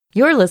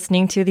You're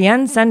listening to The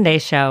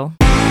Unsunday Show.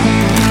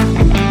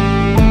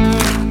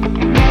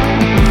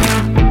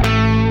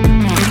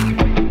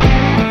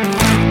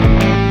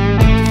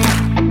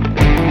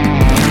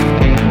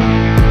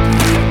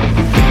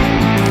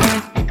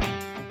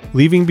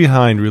 Leaving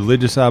behind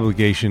religious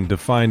obligation to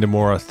find a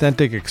more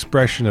authentic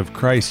expression of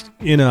Christ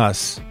in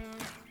us.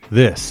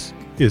 This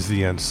is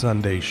The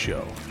Unsunday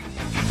Show.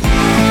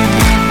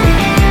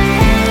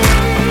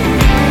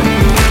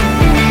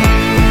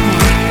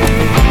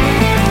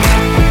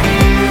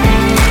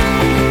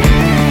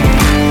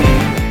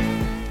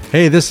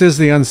 Hey, this is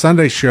The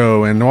Unsunday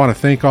Show, and I want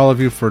to thank all of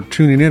you for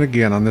tuning in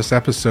again on this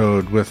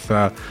episode with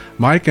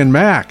Mike and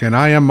Mac, and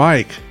I am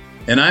Mike.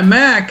 And I'm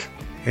Mac.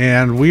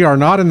 And we are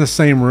not in the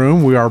same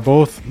room. We are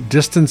both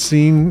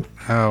distancing,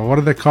 what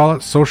do they call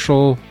it?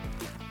 Social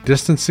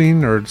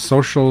distancing or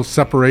social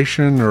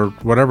separation or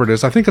whatever it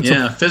is. I think it's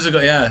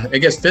physical. Yeah, I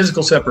guess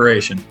physical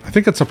separation. I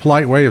think it's a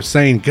polite way of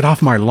saying, get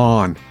off my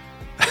lawn.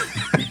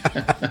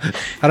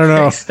 I don't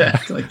know.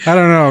 Exactly. I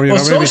don't know. Well,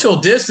 social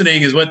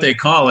distancing is what they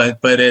call it,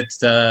 but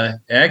it's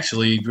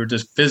actually we're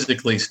just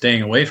physically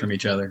staying away from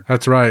each other.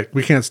 That's right.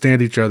 We can't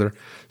stand each other.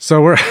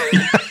 So we're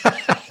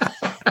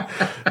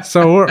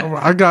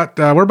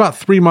we're about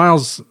 3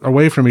 miles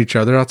away from each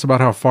other. That's about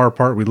how far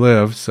apart we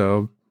live.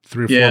 So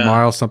 3 or 4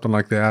 miles, something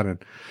like that.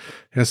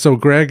 And so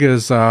Greg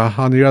is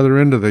on the other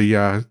end of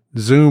the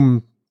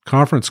Zoom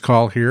conference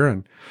call here,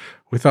 and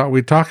we thought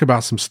we'd talk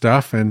about some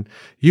stuff. And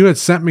you had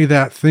sent me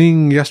that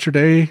thing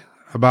yesterday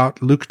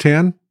about Luke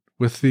 10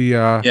 with the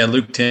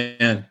Luke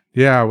 10.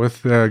 Yeah,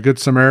 with the Good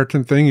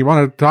Samaritan thing. You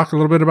want to talk a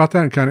little bit about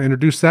that and kind of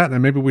introduce that, and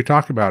then maybe we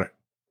talk about it.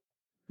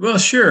 Well,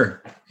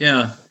 sure.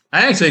 Yeah.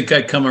 I actually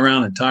could come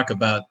around and talk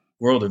about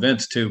world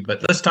events too,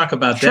 but let's talk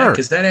about that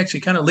because that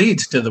actually kind of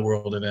leads to the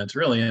world events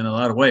really in a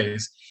lot of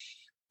ways.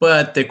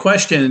 But the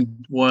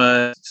question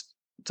was,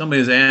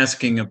 somebody was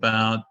asking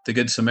about the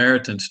Good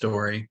Samaritan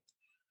story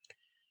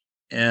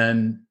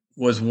and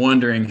was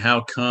wondering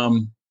how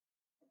come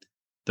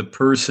the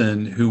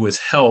person who was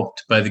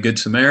helped by the Good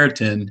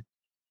Samaritan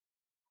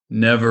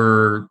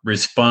never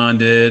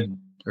responded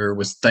or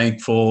was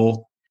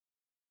thankful.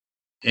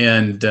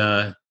 And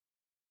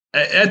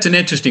that's an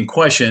interesting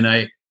question.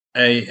 I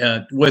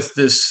with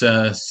this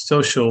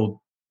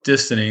social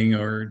distancing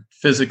or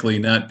physically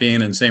not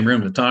being in the same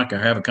room to talk or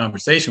have a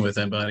conversation with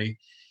somebody,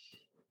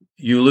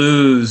 you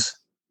lose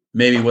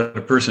maybe what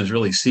a person is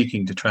really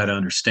seeking to try to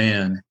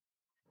understand.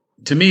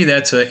 To me,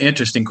 that's an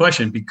interesting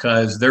question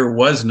because there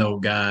was no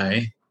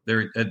guy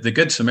there. The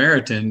Good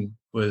Samaritan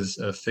was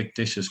a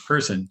fictitious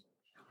person.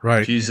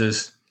 Right.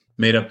 Jesus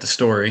made up the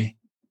story.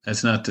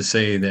 That's not to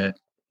say that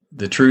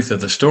the truth of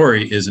the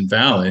story isn't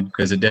valid,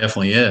 because it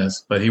definitely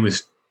is, but he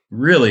was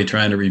really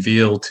trying to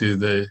reveal to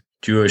the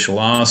Jewish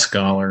law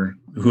scholar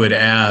who had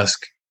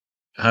asked,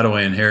 how do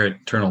I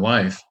inherit eternal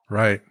life?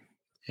 Right.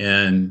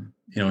 And,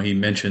 he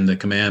mentioned the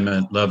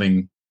commandment,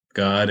 loving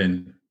God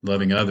and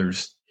loving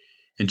others.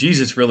 And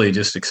Jesus really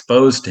just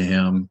exposed to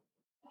him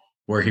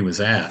where he was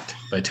at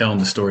by telling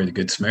the story of the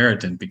Good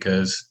Samaritan,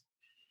 because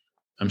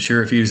I'm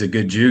sure if he was a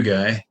good Jew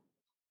guy,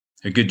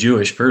 a good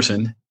Jewish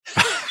person,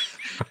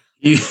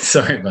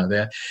 sorry about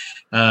that.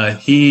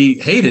 He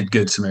hated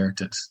Good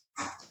Samaritans.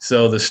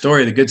 So the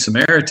story of the Good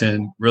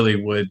Samaritan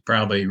really would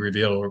probably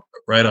reveal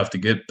right off the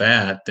get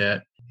bat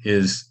that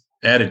his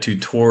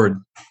attitude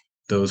toward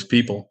those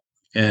people.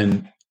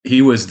 And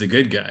he was the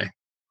good guy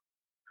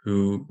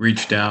who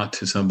reached out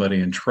to somebody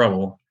in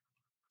trouble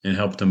and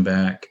helped them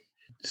back.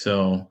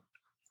 So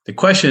the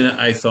question,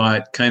 I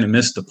thought, kind of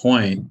missed the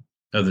point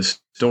of the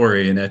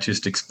story, and that's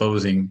just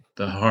exposing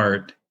the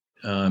heart.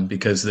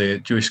 Because the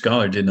Jewish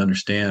scholar didn't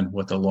understand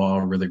what the law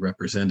really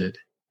represented.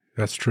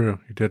 That's true.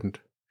 He didn't.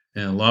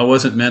 And the law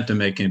wasn't meant to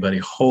make anybody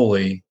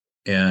holy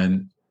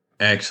and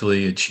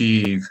actually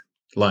achieve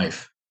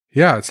life.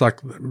 Yeah, it's like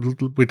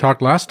we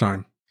talked last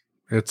time.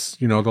 It's,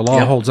 the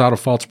law holds out a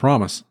false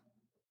promise.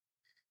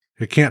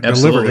 It can't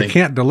deliver. It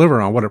can't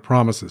deliver on what it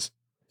promises.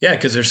 Yeah,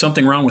 because there's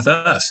something wrong with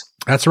us.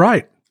 That's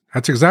right.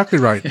 That's exactly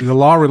right. The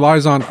law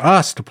relies on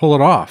us to pull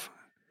it off.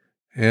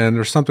 And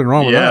there's something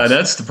wrong with us. Yeah,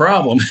 that's the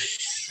problem.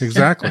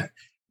 Exactly.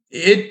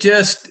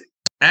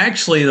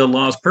 The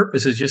law's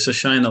purpose is just to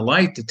shine the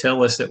light to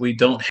tell us that we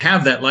don't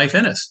have that life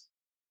in us.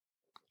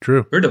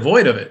 True. We're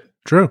devoid of it.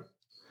 True.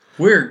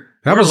 We're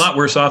a lot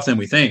worse off than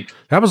we think.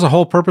 That was the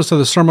whole purpose of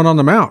the Sermon on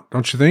the Mount,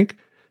 don't you think?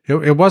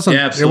 It wasn't.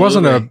 Yeah, it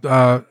wasn't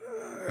a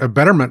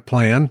betterment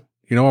plan,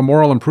 a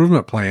moral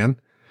improvement plan.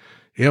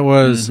 It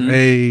was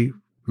a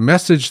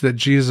message that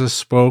Jesus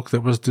spoke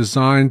that was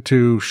designed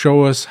to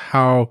show us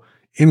how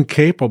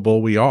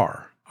incapable we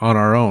are on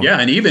our own. Yeah,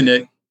 and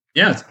even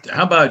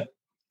how about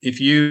if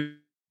you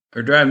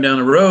are driving down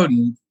the road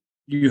and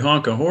you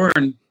honk a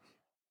horn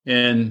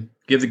and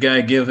give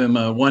him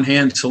a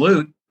one-hand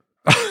salute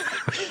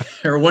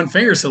or one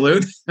finger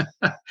salute?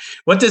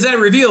 What does that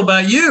reveal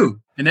about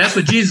you? And that's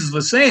what Jesus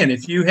was saying.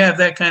 If you have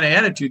that kind of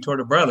attitude toward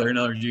a brother, in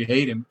other words, you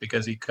hate him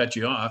because he cut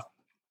you off,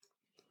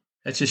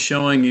 that's just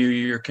showing you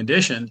your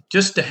condition.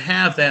 Just to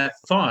have that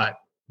thought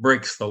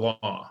breaks the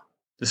law,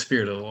 the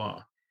spirit of the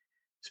law.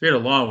 Spirit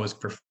of law was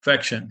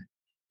perfection,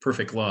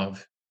 perfect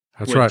love.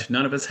 That's right. Which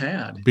none of us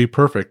had. Be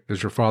perfect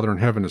as your Father in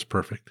heaven is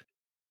perfect.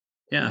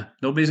 Yeah,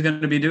 nobody's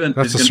going to be doing.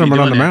 That's the Sermon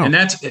on the Mount,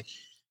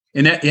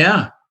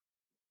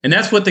 and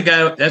that's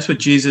what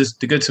Jesus,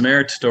 the Good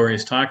Samaritan story,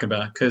 is talking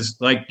about. Because,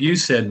 like you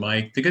said,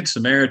 Mike, the Good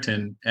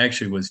Samaritan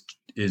actually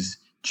is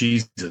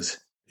Jesus.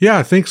 Yeah,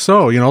 I think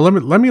so.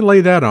 Let me lay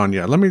that on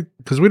you.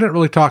 Because we didn't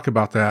really talk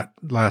about that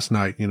last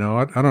night.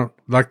 I don't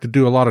like to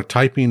do a lot of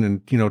typing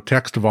and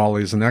text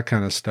volleys and that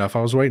kind of stuff.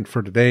 I was waiting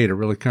for today to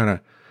really kind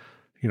of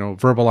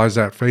verbalize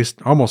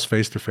that almost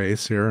face to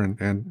face here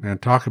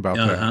and talk about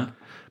that.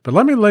 But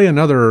let me lay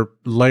another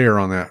layer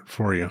on that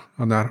for you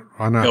on that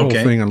whole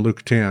thing on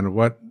Luke 10.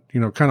 What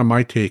kind of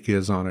my take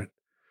is on it.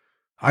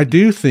 I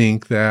do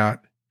think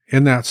that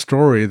in that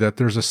story that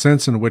there's a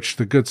sense in which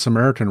the Good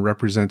Samaritan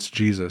represents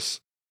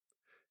Jesus.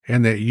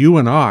 And that you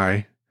and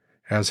I,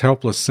 as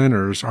helpless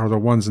sinners, are the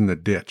ones in the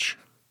ditch.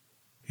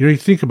 You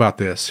think about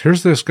this.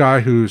 Here's this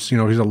guy who's,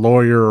 he's a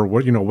lawyer or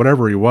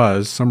whatever he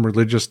was, some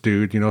religious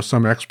dude,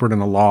 some expert in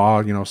the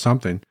law,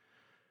 something,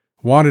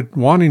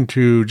 wanting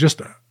to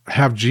just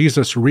have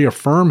Jesus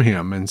reaffirm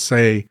him and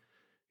say,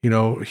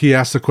 he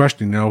asked the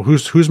question,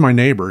 who's my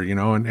neighbor,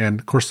 and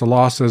of course the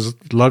law says,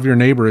 love your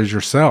neighbor as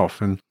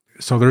yourself. And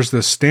so there's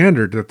this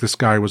standard that this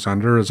guy was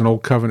under as an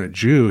old covenant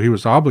Jew. He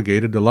was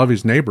obligated to love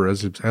his neighbor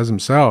as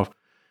himself.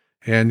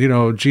 And,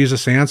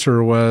 Jesus'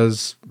 answer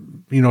was,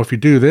 if you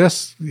do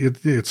this,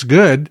 it's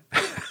good.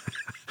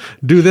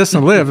 Do this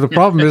and live. The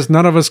problem is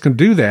none of us can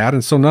do that.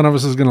 And so none of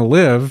us is going to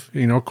live,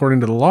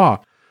 according to the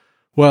law.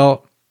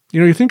 Well,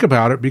 you think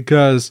about it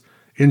because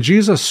in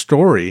Jesus'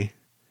 story,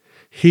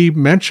 he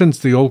mentions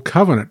the old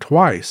covenant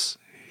twice.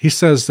 He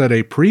says that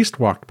a priest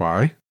walked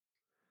by.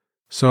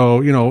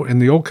 So, in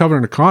the old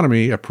covenant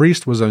economy, a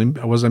priest was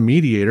a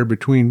mediator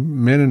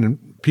between men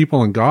and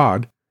people and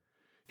God.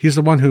 He's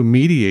the one who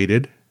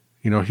mediated.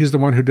 He's the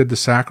one who did the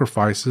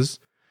sacrifices.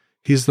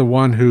 He's the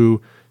one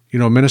who,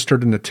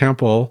 ministered in the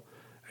temple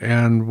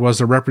and was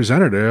a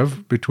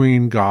representative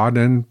between God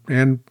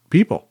and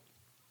people.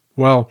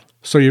 Well,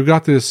 so you've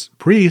got this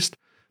priest,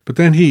 but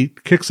then he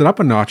kicks it up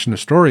a notch in the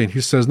story, and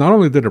he says not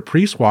only did a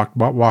priest walk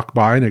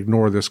by and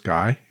ignore this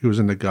guy who was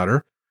in the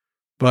gutter,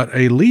 but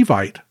a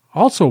Levite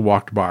also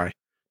walked by.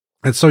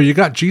 And so you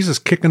got Jesus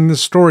kicking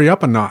this story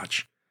up a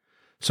notch.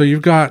 So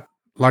you've got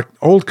like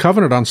old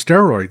covenant on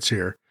steroids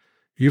here.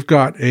 You've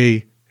got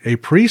a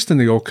priest in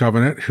the old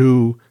covenant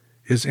who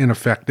is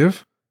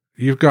ineffective.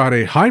 You've got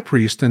a high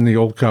priest in the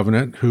old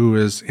covenant who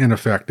is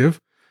ineffective.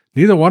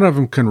 Neither one of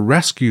them can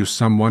rescue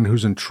someone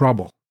who's in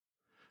trouble.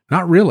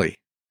 Not really.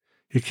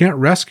 You can't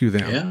rescue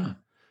them. Yeah.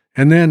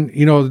 And then,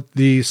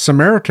 the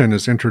Samaritan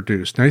is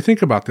introduced. Now you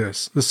think about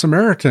this. The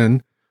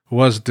Samaritan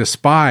was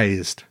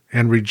despised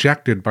and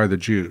rejected by the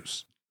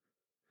Jews.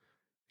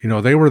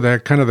 They were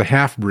the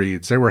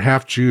half-breeds. They were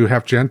half Jew,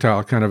 half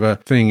Gentile kind of a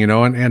thing,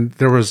 and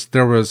there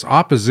was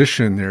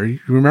opposition there. You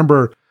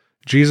remember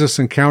Jesus'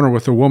 encounter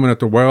with the woman at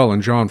the well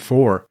in John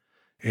 4,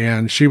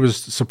 and she was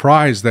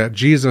surprised that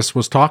Jesus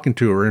was talking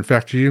to her. In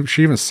fact,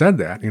 she even said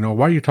that,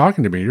 why are you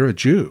talking to me? You're a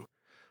Jew.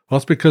 Well,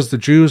 it's because the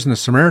Jews and the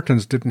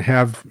Samaritans didn't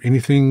have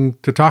anything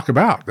to talk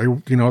about. They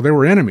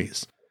were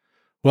enemies.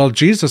 Well,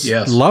 Jesus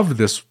loved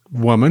this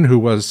woman who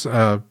was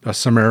a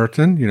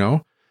Samaritan,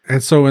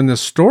 And so in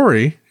this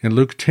story, in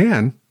Luke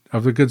 10,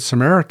 of the Good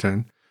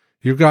Samaritan,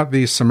 you've got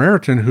the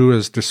Samaritan who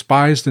is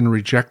despised and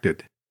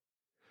rejected.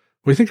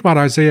 We think about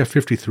Isaiah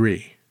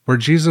 53, where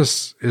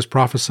Jesus is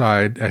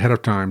prophesied ahead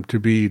of time to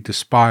be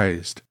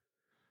despised.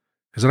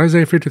 Is it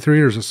Isaiah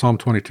 53 or is it Psalm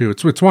 22?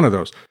 It's one of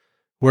those,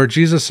 where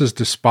Jesus is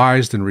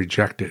despised and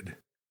rejected.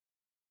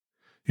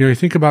 You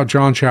think about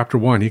John chapter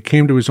 1. He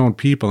came to his own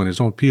people, and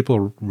his own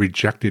people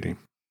rejected him.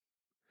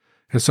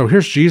 And so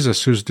here's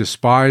Jesus who's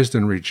despised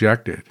and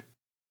rejected,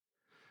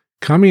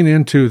 coming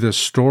into this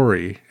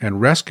story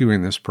and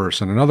rescuing this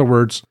person. In other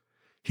words,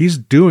 he's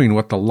doing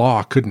what the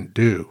law couldn't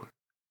do.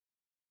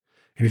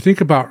 And you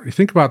think about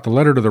the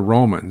letter to the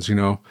Romans,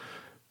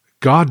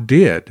 God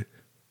did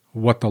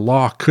what the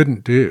law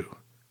couldn't do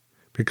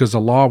because the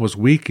law was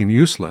weak and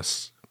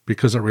useless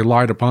because it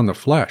relied upon the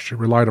flesh. It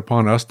relied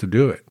upon us to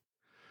do it.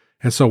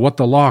 And so what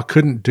the law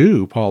couldn't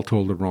do, Paul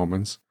told the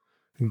Romans,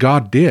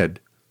 God did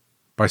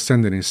by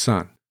sending his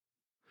son.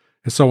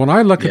 And so when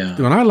I look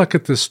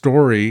at this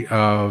story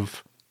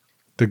of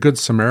the Good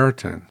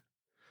Samaritan,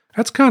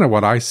 that's kind of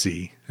what I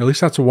see. At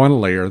least that's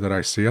one layer that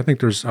I see. I think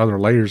there's other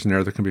layers in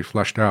there that can be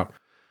fleshed out.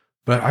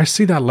 But I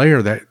see that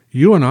layer that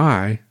you and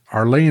I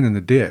are laying in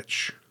the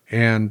ditch.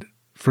 And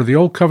for the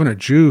old covenant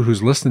Jew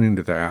who's listening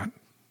to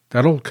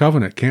that old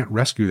covenant can't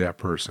rescue that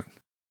person.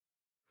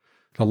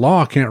 The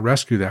law can't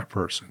rescue that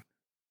person.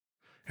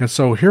 And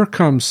so here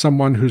comes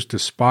someone who's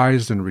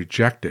despised and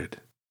rejected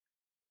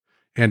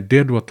and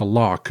did what the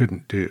law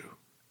couldn't do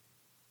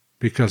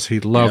because he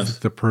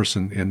loved the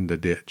person in the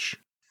ditch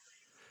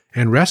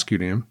and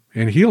rescued him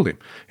and healed him.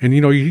 And,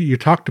 you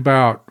talked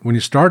about, when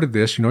you started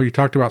this, you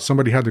talked about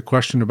somebody had the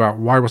question about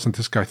why wasn't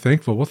this guy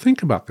thankful? Well,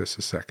 think about this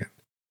a second.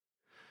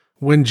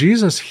 When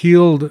Jesus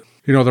healed,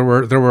 there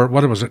were,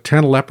 what was it,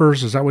 10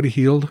 lepers? Is that what he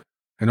healed?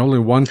 and only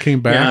one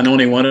came back. Yeah, and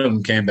only one of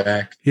them came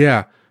back.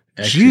 Yeah.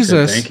 Actually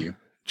said, thank you.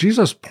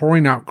 Jesus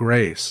pouring out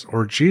grace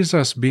or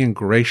Jesus being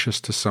gracious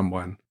to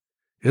someone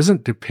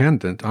isn't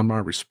dependent on my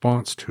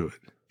response to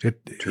it.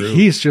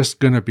 He's just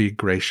going to be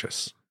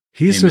gracious.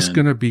 He's just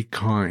going to be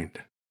kind.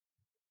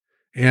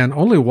 And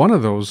only one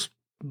of those,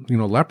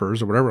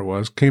 lepers or whatever it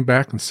was, came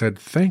back and said,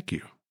 thank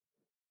you.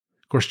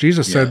 Of course,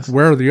 Jesus said,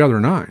 where are the other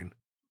 9?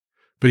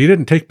 But he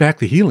didn't take back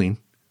the healing.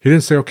 He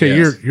didn't say, okay,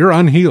 you're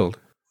unhealed.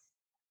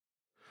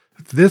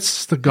 This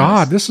is the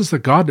God. This is the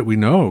God that we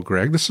know,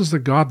 Greg. This is the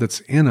God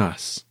that's in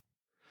us.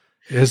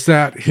 Is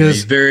that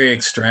he's very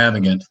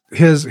extravagant.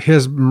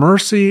 His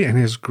mercy and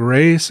his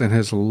grace and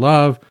his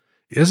love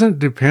isn't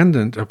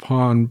dependent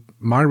upon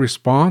my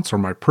response or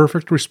my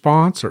perfect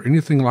response or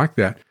anything like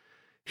that.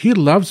 He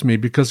loves me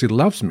because he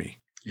loves me.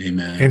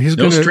 Amen. And he's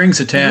no strings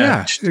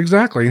attached. Yeah,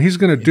 exactly. And he's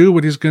going to do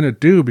what he's going to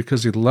do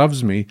because he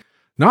loves me,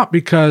 not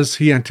because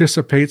he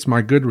anticipates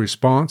my good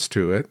response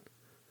to it.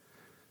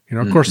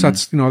 Of course,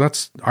 that's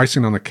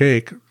icing on the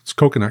cake. It's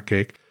coconut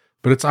cake,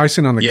 but it's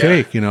icing on the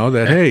cake,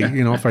 that, hey,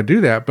 if I do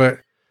that.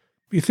 But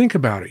you think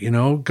about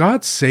it,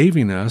 God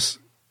saving us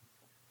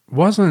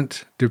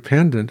wasn't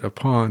dependent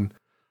upon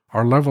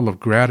our level of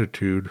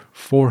gratitude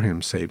for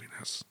him saving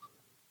us.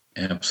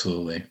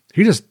 Absolutely.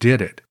 He just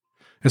did it.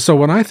 And so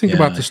when I think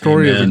about the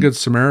story of the Good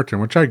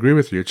Samaritan, which I agree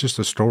with you, it's just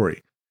a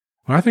story.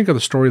 When I think of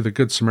the story of the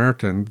Good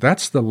Samaritan,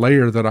 that's the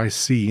layer that I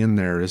see in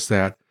there, is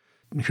that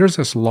here's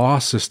this law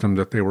system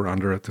that they were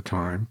under at the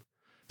time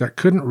that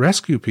couldn't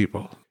rescue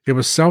people. It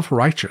was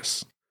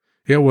self-righteous.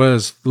 It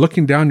was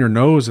looking down your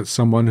nose at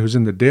someone who's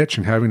in the ditch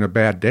and having a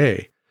bad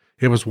day.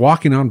 It was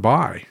walking on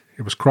by.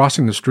 It was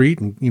crossing the street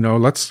and,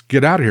 let's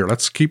get out of here.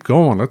 Let's keep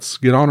going. Let's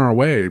get on our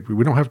way.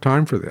 We don't have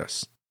time for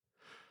this.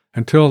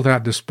 Until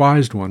that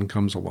despised one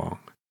comes along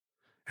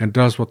and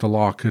does what the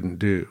law couldn't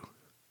do.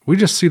 We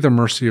just see the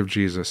mercy of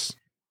Jesus.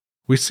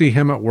 We see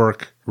him at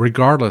work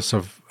regardless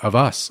of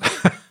us.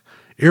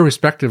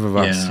 Irrespective of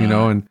us,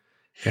 and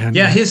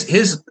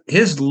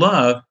his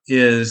love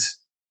is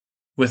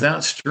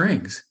without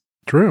strings.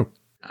 True.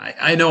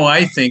 I know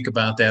I think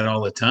about that all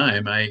the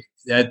time.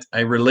 I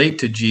relate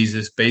to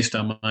Jesus based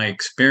on my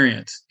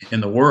experience in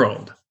the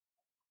world.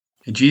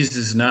 And Jesus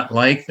is not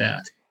like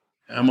that.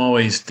 I'm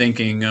always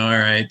thinking, all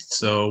right,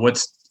 so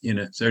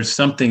there's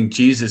something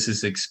Jesus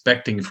is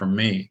expecting from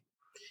me.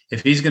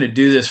 If he's going to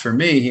do this for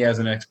me, he has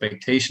an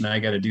expectation. I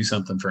got to do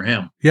something for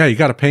him. Yeah, you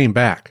got to pay him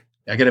back.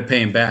 I got to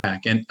pay him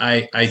back. And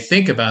I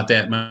think about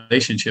that in my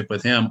relationship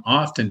with him.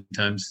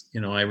 Oftentimes,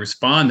 I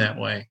respond that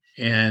way.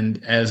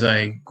 And as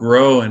I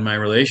grow in my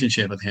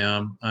relationship with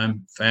him,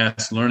 I'm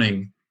fast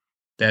learning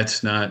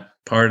that's not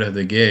part of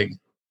the gig.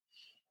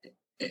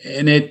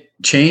 And it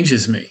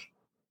changes me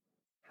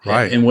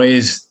in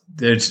ways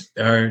that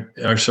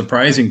are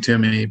surprising to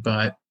me.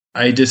 But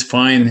I just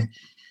find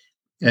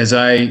as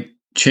I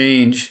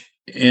change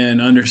in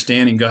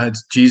understanding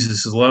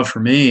Jesus' love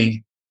for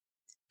me,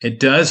 it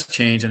does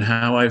change in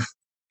how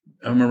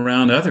I'm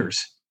around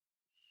others.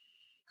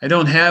 I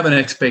don't have an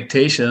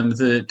expectation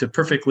to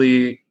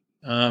perfectly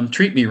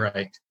treat me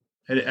right.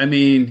 I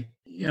mean,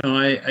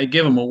 I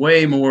give them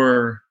way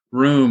more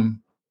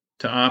room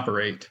to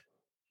operate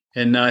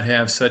and not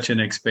have such an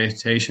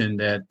expectation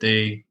that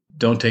they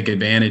don't take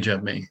advantage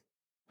of me.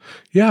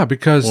 Yeah,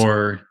 because...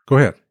 Go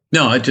ahead.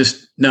 No,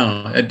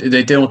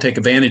 they don't take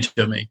advantage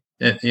of me.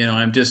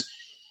 I'm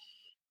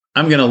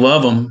going to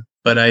love them,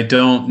 but I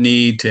don't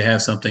need to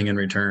have something in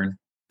return.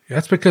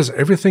 That's because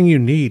everything you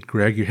need,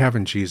 Greg, you have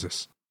in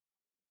Jesus.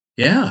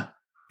 Yeah.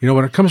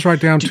 When it comes right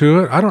down to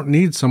it, I don't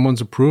need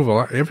someone's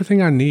approval.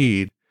 Everything I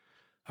need,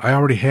 I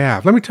already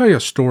have. Let me tell you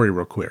a story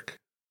real quick.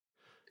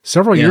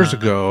 Several years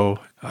ago...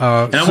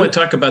 and I want to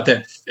talk about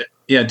that.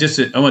 Yeah,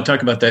 I want to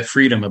talk about that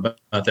freedom, about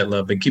that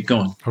love, but keep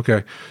going.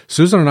 Okay.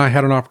 Susan and I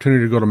had an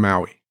opportunity to go to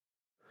Maui.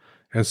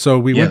 And so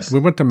we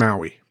went to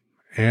Maui.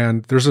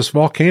 And there's this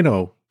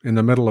volcano in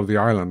the middle of the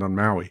island on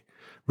Maui.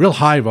 Real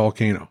high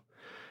volcano.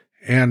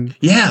 And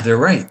yeah, they're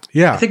right.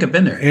 Yeah. I think I've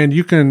been there. And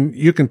you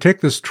can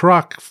take this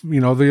truck,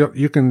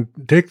 you can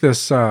take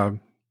this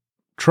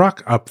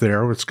truck up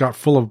there. It's got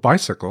full of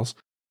bicycles,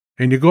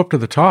 and you go up to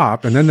the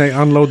top, and then they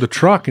unload the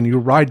truck, and you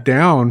ride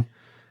down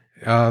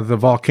the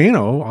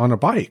volcano on a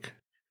bike.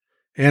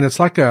 And it's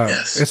like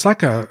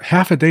a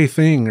half a day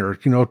thing, or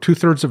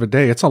 2/3 of a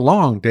day. It's a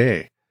long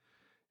day,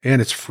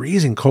 and it's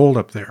freezing cold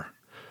up there.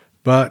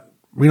 But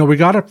we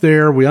got up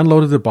there, we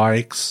unloaded the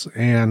bikes,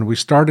 and we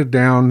started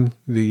down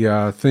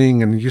the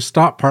thing, and you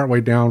stop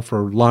partway down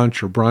for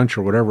lunch or brunch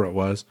or whatever it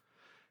was.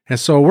 And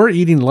so we're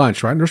eating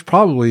lunch, right? And there's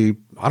probably,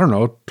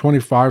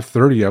 25,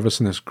 30 of us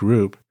in this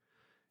group.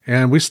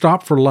 And we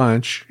stop for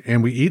lunch,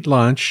 and we eat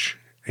lunch,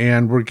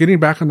 and we're getting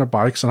back on the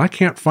bikes, and I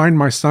can't find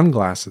my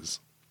sunglasses.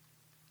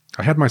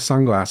 I had my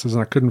sunglasses,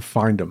 and I couldn't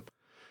find them.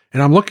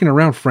 And I'm looking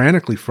around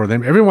frantically for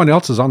them. Everyone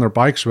else is on their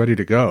bikes ready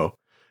to go.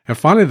 And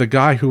finally, the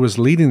guy who was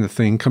leading the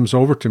thing comes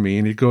over to me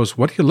and he goes,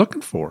 "What are you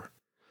looking for?"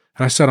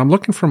 And I said, "I'm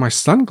looking for my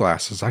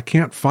sunglasses. I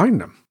can't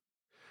find them."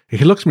 And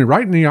he looks me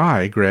right in the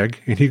eye, Greg,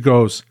 and he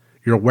goes,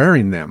 "You're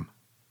wearing them."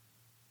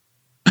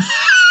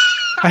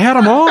 I had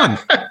them on.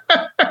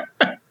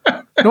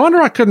 No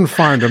wonder I couldn't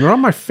find them. They're on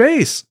my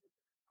face.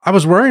 I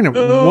was wearing them.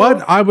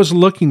 What I was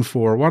looking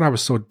for, what I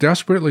was so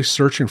desperately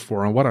searching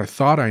for, and what I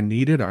thought I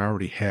needed, I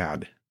already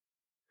had.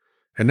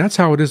 And that's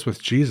how it is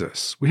with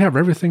Jesus. We have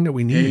everything that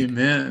we need.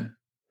 Amen.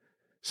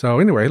 So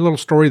anyway, a little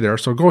story there.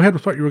 So go ahead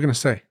with what you were going to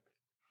say.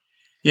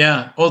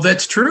 Yeah. Well,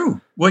 that's true.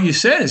 What you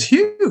said is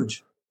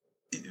huge.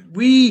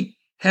 We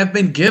have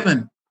been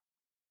given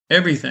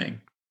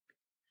everything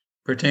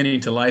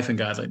pertaining to life and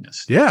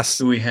godliness. Yes.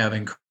 That we have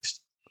in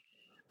Christ.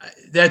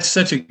 That's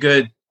such a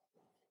good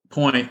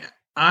point.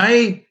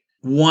 I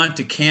want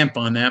to camp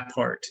on that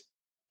part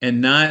and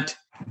not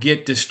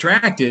get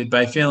distracted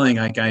by feeling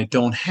like I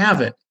don't have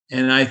it.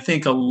 And I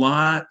think a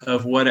lot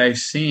of what I've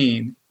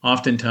seen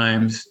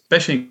oftentimes,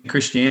 especially in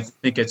Christianity, I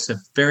think it's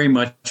very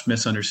much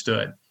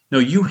misunderstood. No,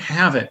 you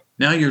have it.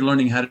 Now you're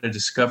learning how to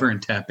discover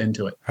and tap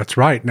into it. That's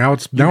right. Now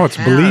it's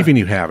believing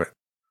you have it.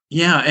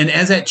 Yeah. And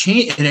as that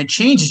it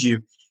changes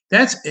you.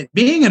 That's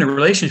being in a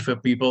relationship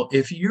with people.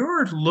 If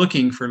you're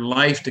looking for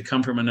life to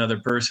come from another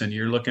person,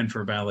 you're looking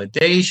for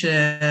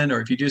validation,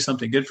 or if you do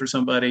something good for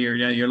somebody, or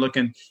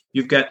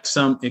you've got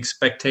some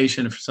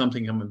expectation of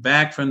something coming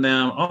back from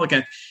them. All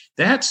again,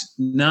 that's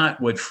not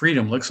what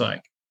freedom looks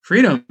like.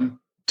 Freedom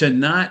to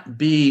not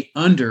be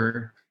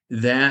under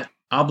that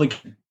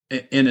obligation,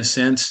 in a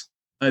sense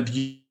of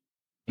getting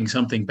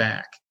something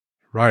back.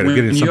 Right. When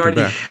getting you something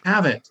already back.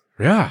 have it.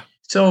 Yeah.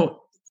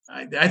 So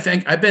I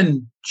think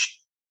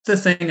the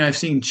thing I've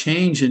seen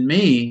change in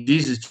me,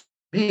 Jesus,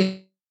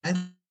 me, I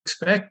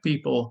expect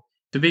people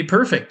to be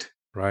perfect.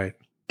 Right.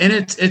 And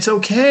it's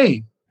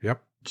okay.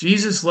 Yep.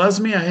 Jesus loves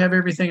me. I have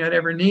everything I'd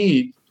ever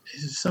need.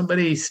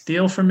 Somebody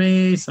steal from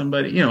me,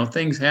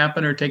 things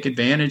happen or take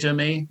advantage of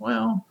me.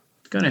 Well,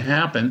 it's going to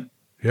happen.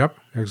 Yep,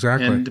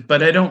 exactly.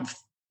 But I don't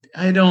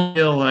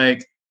feel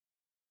like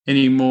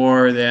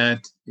anymore that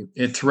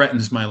it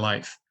threatens my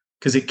life,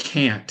 because it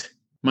can't.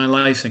 My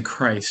life's in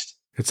Christ.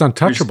 It's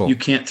untouchable. You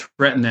can't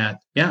threaten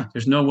that. Yeah,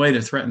 there's no way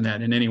to threaten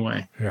that in any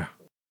way. Yeah.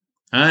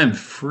 I'm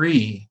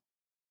free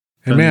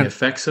from the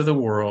effects of the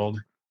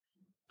world.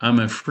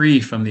 I'm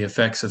free from the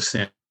effects of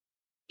sin.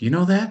 Do you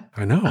know that?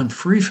 I know. I'm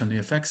free from the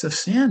effects of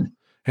sin.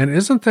 And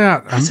isn't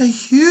that's a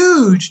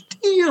huge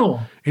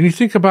deal? And you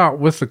think about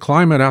with the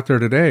climate out there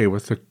today,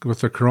 with the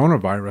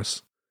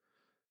coronavirus,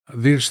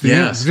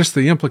 just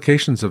the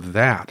implications of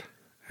that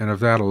and of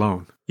that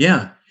alone.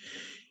 Yeah.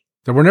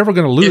 That we're never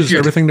going to lose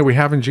everything that we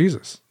have in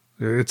Jesus.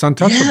 It's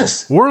untouchable.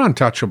 Yes. We're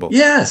untouchable.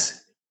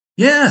 Yes.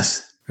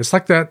 Yes. It's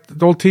like the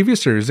old TV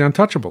series, The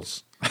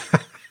Untouchables.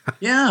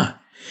 Yeah.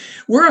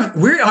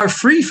 We are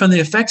free from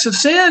the effects of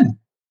sin.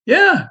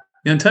 Yeah.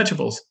 The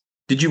Untouchables.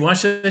 Did you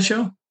watch that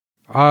show?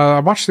 I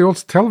watched the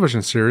old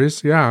television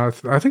series. Yeah.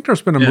 I think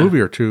there's been a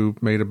movie or two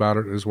made about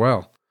it as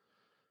well.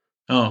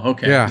 Oh,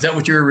 okay. Yeah. Is that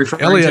what you were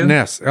referring to? Elliot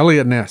Ness,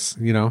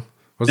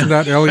 Wasn't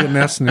that Elliot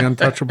Ness and the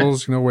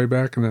Untouchables, way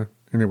back in the...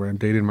 Anyway, I'm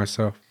dating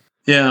myself.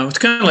 Yeah, it's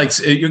kind of like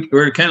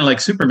we're kind of like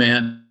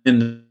Superman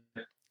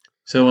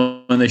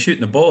so when they shoot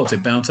in the bullets,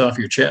 it bounce off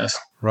your chest.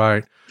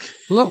 Right.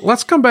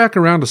 Let's come back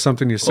around to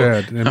something you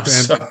said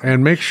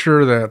and make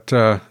sure that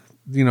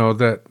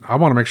that I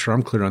want to make sure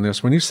I'm clear on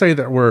this. When you say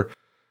that we're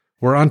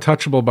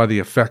untouchable by the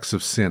effects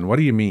of sin, what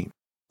do you mean?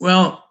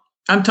 Well,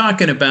 I'm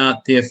talking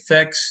about the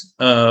effects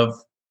of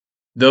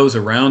those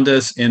around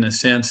us, in a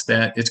sense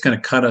that it's going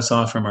to cut us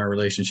off from our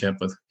relationship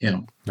with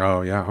Him.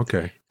 Oh, yeah.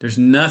 Okay. There's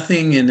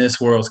nothing in this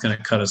world that's going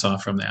to cut us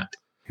off from that.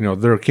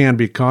 There can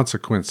be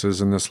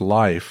consequences in this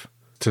life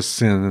to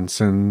sin, and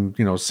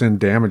sin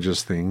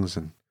damages things,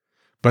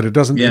 but it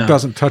doesn't. Yeah. It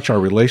doesn't touch our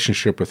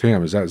relationship with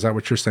Him. Is that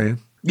what you're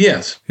saying?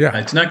 Yes. Yeah.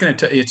 It's not going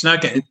to. It's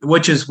not going.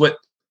 Which is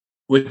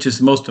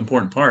the most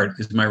important part,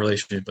 is my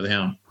relationship with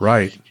Him.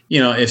 Right.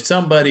 If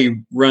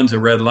somebody runs a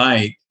red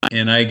light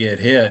and I get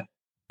hit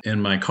in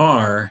my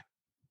car,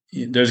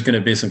 there's going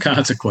to be some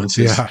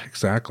consequences. Yeah,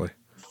 exactly.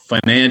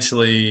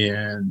 Financially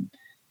and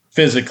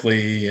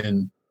physically,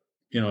 and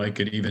I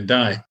could even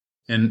die,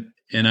 and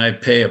I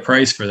pay a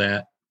price for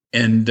that.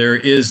 And there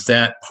is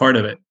that part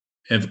of it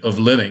of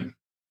living.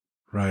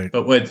 Right.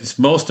 But what's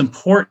most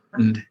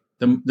important,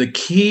 the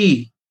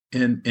key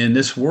in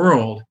this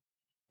world,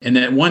 and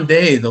that one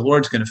day the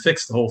Lord's going to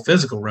fix the whole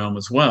physical realm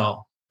as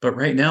well. But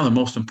right now, the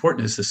most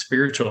important is the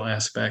spiritual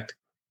aspect.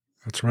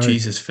 That's right.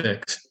 Jesus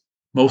fixed.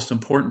 Most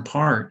important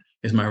part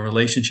is my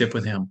relationship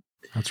with Him.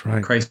 That's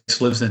right.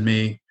 Christ lives in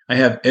me. I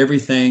have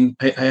everything.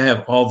 I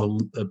have all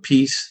the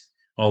peace,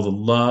 all the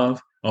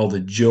love, all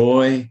the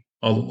joy,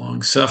 all the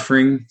long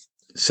suffering,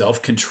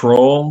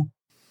 self-control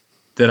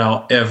that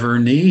I'll ever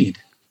need.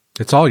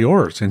 It's all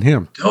yours in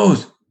Him.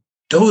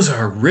 Those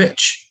are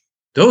rich.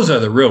 Those are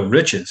the real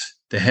riches,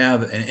 to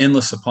have an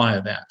endless supply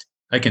of that.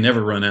 I can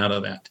never run out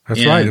of that.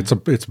 That's right.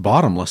 It's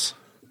bottomless.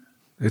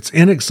 It's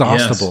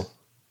inexhaustible. Yes.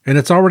 And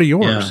it's already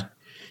yours. Yeah.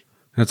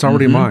 And it's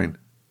already mine.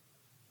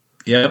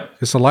 Yep.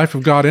 It's the life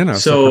of God in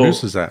us that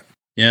produces that.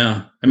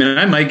 Yeah. I mean,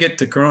 I might get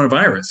the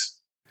coronavirus.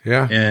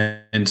 Yeah.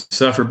 And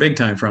suffer big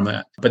time from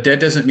that. But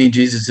that doesn't mean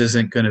Jesus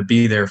isn't going to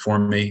be there for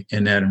me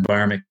in that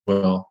environment.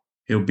 Well,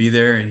 He'll be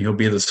there and he'll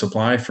be the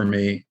supply for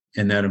me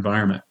in that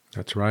environment.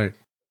 That's right.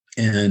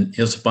 And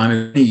he'll supply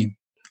me.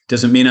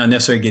 Doesn't mean I'll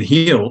necessarily get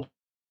healed.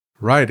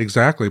 Right,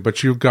 exactly.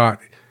 But you've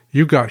got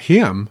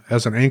him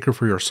as an anchor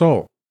for your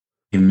soul.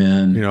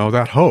 Amen. You know,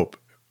 that hope.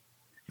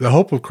 The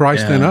hope of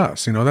Christ in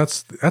us. You know,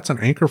 that's an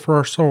anchor for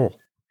our soul.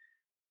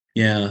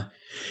 Yeah.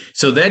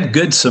 So that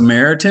Good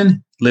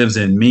Samaritan lives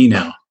in me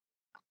now.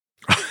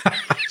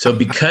 So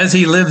because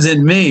he lives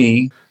in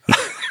me,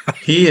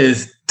 he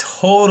is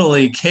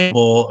totally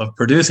capable of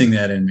producing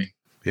that in me.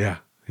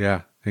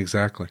 Yeah,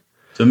 exactly.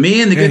 So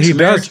me and the Good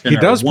Samaritan he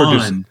does are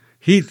produce one.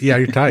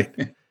 You're tight.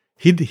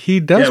 He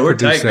does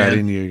produce tight, that man.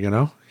 in you, you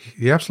know?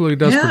 He absolutely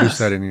does produce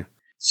that in you.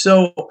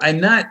 So I'm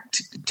not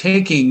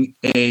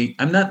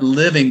I'm not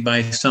living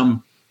by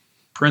some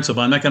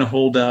principle. I'm not going to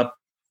hold up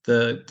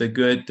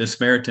the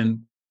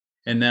Samaritan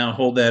and now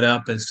hold that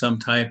up as some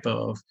type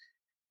of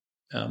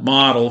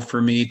model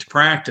for me to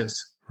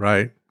practice.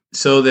 Right.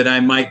 So that I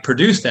might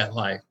produce that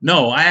life.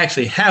 No, I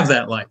actually have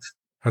that life.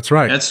 That's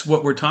right. That's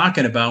what we're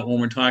talking about when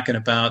we're talking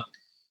about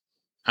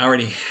I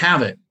already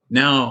have it.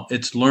 Now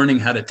it's learning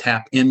how to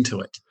tap into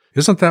it.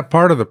 Isn't that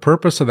part of the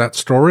purpose of that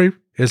story?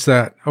 Is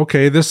that,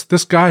 okay, this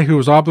guy who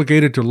was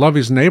obligated to love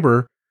his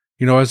neighbor,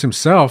 you know, as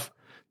himself,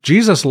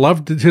 Jesus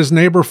loved his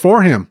neighbor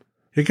for him.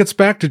 It gets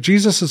back to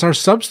Jesus as our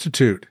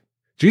substitute.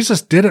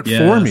 Jesus did it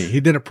for me. He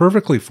did it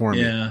perfectly for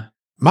me. Yeah.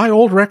 My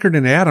old record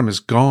in Adam is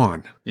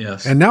gone.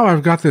 Yes. And now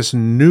I've got this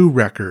new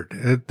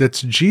record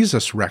that's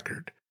Jesus'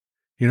 record,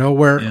 you know,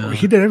 where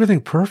he did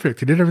everything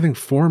perfect. He did everything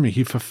for me.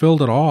 He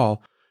fulfilled it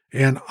all.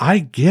 And I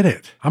get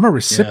it. I'm a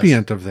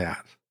recipient of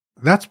that.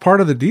 That's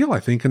part of the deal, I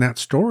think, in that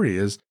story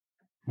is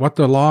what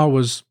the law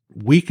was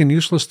weak and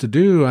useless to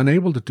do,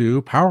 unable to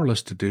do,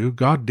 powerless to do,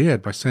 God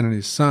did by sending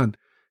his son.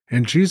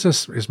 And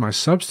Jesus is my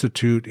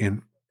substitute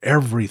in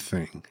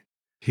everything.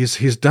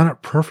 He's done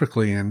it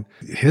perfectly, and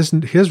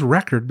his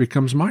record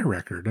becomes my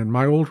record, and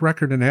my old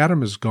record in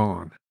Adam is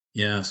gone.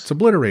 Yes. It's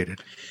obliterated.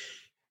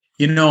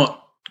 You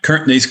know,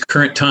 these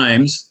current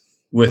times,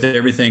 with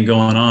everything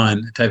going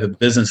on, the type of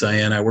business I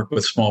am, I work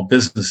with small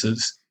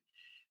businesses,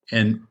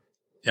 and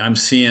I'm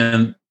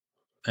seeing,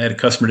 I had a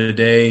customer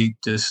today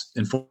just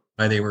informed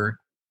why they were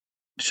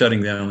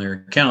shutting down their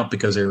account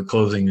because they were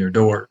closing their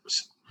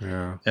doors.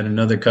 Yeah. And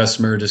another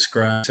customer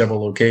described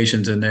several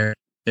locations in there.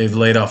 They've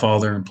laid off all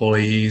their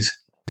employees.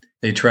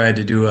 They tried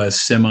to do a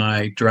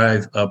semi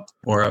drive up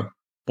or a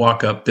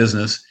walk up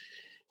business,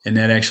 and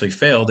that actually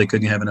failed. They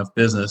couldn't have enough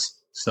business.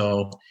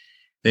 So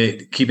they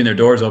keeping their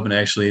doors open,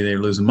 actually, they're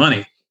losing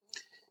money.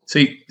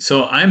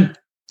 So I'm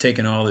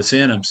taking all this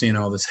in. I'm seeing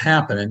all this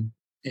happening,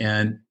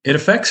 and it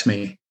affects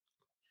me.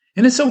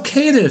 And it's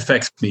okay that it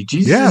affects me.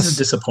 Jesus isn't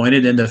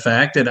disappointed in the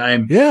fact that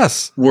I'm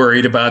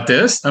worried about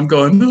this. I'm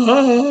going,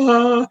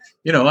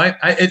 you know,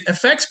 it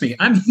affects me.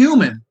 I'm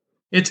human.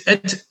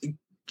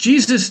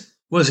 Jesus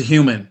was a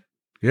human.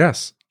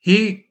 Yes.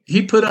 He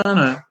put on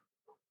a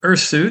earth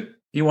suit.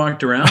 He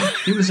walked around.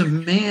 He was a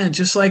man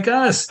just like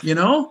us, you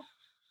know?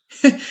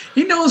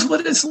 He knows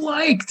what it's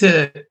like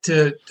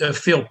to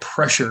feel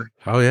pressure.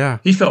 Oh, yeah.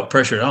 He felt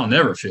pressure I'll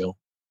never feel.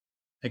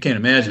 I can't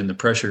imagine the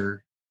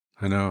pressure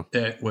I know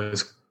that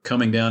was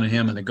coming down on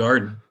him in the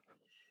garden.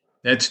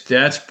 That's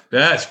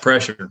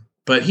pressure.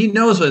 But he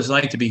knows what it's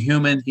like to be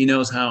human. He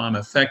knows how I'm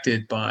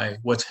affected by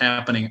what's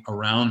happening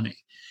around me.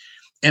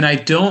 And I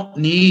don't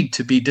need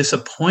to be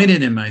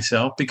disappointed in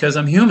myself because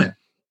I'm human.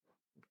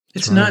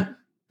 It's not.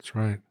 That's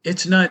right.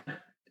 It's not.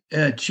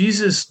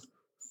 Jesus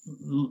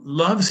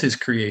loves his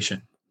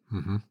creation.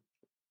 Mm-hmm.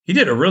 He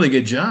did a really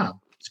good job,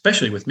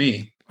 especially with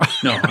me.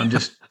 No, I'm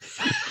just.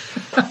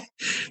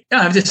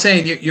 I'm just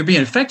saying you're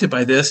being affected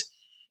by this.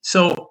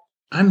 So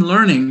I'm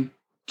learning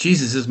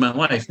Jesus is my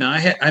life. Now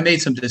I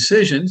made some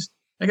decisions.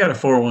 I got a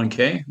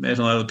 401k.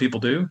 Imagine a lot of people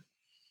do,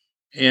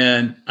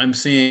 and I'm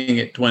seeing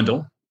it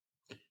dwindle.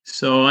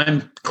 So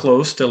I'm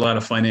close to a lot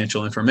of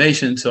financial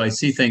information. So I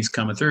see things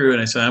coming through and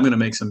I say, I'm going to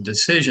make some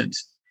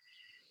decisions.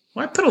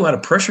 Well, I put a lot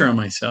of pressure on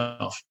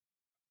myself.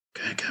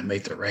 I got to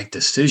make the right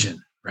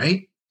decision,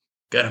 right?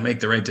 Got to make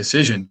the right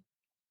decision.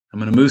 I'm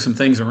going to move some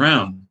things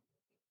around.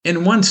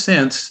 In one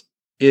sense,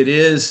 it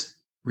is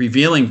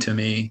revealing to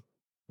me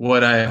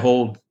what I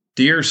hold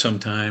dear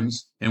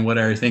sometimes and what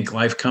I think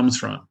life comes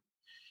from.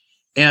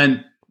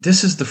 And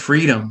this is the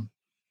freedom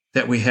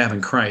that we have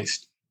in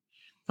Christ.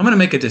 I'm going to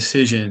make a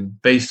decision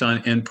based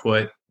on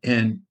input,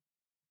 and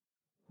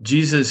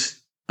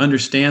Jesus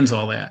understands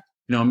all that.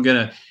 You know, I'm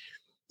going to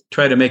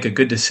try to make a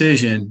good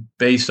decision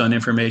based on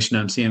information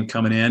I'm seeing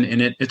coming in,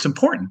 and it's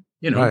important.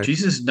 You know, right.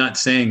 Jesus is not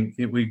saying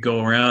we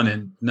go around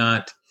and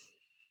not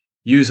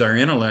use our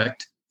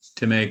intellect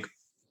to make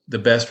the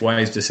best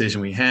wise decision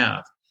we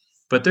have.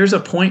 But there's a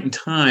point in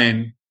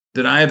time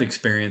that I have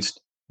experienced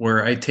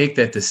where I take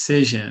that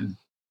decision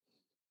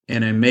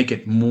and I make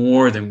it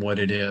more than what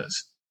it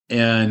is.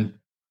 And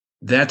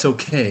that's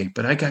okay.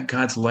 But I got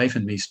God's life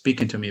in me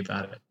speaking to me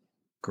about it.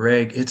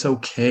 Greg, it's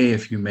okay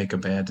if you make a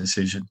bad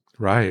decision.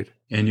 Right.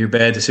 And your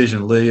bad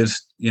decision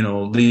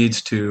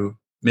leads to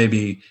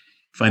maybe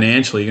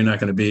financially, you're not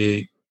going to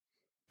be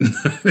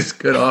as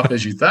good off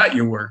as you thought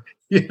you were,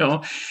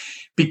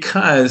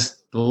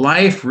 because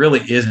life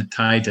really isn't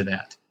tied to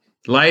that.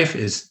 Life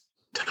is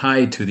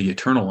tied to the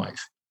eternal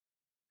life.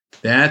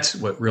 That's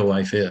what real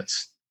life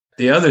is.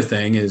 The other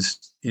thing is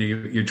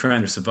you're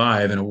trying to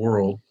survive in a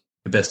world,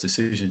 the best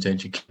decisions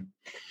that you can.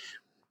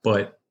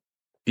 But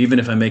even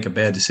if I make a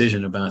bad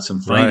decision about some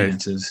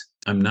finances,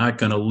 I'm not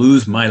going to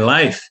lose my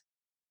life.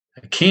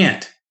 I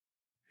can't.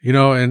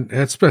 And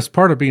it's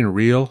part of being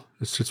real.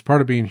 It's just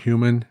part of being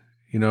human,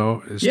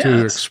 is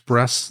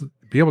to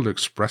be able to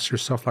express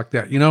yourself like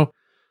that.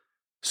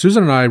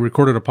 Susan and I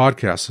recorded a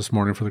podcast this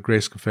morning for the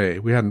Grace Cafe.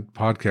 We hadn't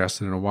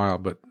podcasted in a while,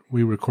 but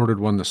we recorded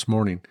one this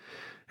morning.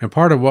 And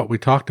part of what we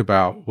talked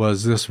about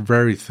was this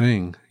very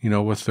thing,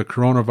 with the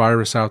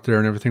coronavirus out there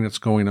and everything that's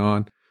going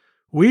on.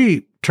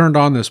 We turned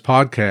on this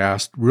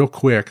podcast real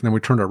quick, and then we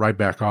turned it right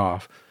back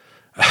off.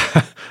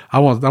 I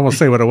won't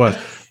say what it was,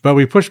 but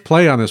we pushed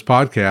play on this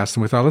podcast,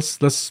 and we thought,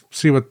 let's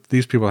see what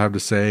these people have to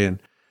say.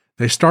 And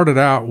they started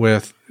out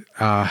with,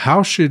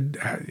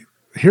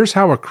 here's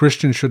how a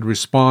Christian should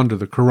respond to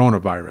the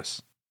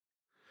coronavirus.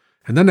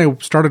 And then they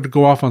started to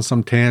go off on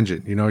some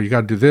tangent. You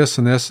got to do this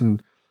and this.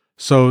 And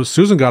so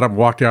Susan got up and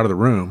walked out of the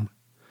room.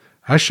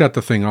 I shut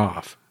the thing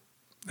off.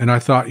 And I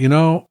thought,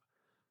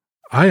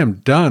 I am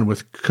done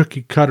with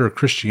cookie cutter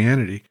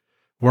Christianity.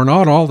 We're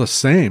not all the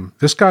same.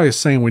 This guy is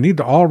saying we need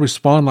to all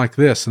respond like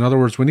this. In other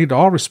words, we need to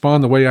all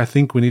respond the way I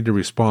think we need to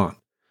respond.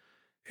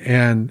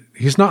 And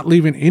he's not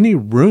leaving any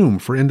room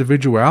for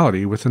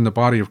individuality within the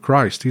body of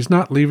Christ. He's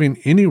not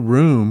leaving any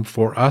room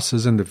for us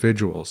as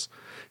individuals.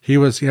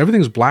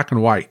 Everything's black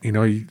and white.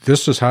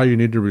 This is how you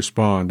need to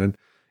respond.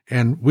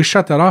 And we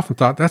shut that off and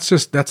thought,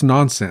 that's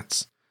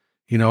nonsense.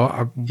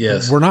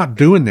 Yes. We're not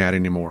doing that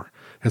anymore.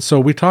 And so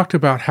we talked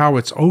about how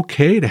it's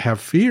okay to have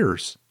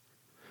fears.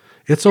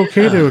 It's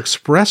okay to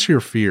express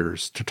your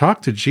fears, to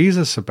talk to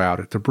Jesus about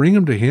it, to bring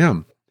them to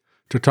him,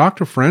 to talk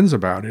to friends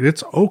about it.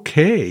 It's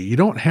okay. You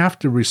don't have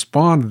to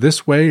respond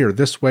this way or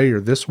this way or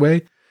this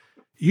way.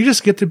 You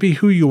just get to be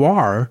who you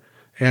are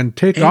and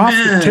take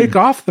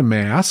off the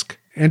mask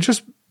and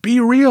just be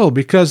real,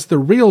 because the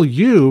real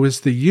you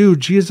is the you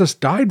Jesus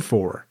died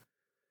for.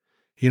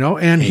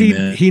 And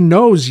he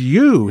knows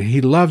you.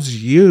 He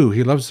loves you.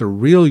 He loves the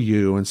real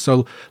you. And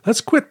so let's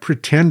quit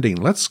pretending.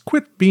 Let's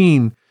quit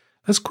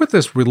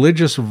this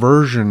religious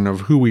version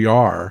of who we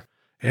are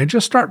and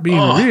just start being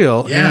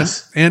real.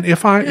 Yes. And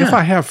if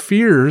I have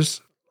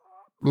fears,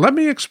 let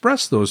me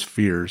express those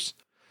fears.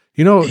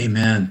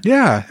 Amen.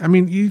 Yeah. I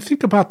mean, you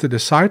think about the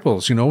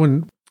disciples,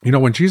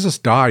 when Jesus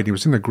died, he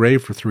was in the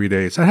grave for 3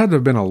 days. That had to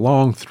have been a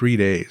long 3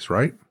 days,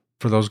 right?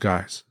 For those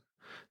guys.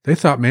 They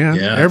thought, man,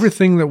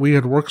 everything that we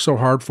had worked so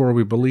hard for,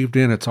 we believed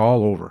in, it's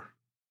all over.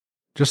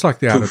 Just like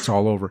that, it's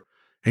all over.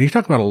 And you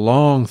talk about a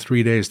long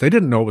 3 days. They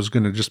didn't know it was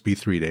going to just be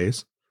 3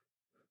 days.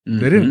 Mm-hmm.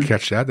 They didn't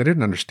catch that. They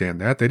didn't understand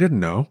that. They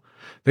didn't know.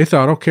 They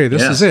thought, okay,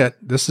 this is it.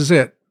 This is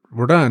it.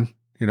 We're done.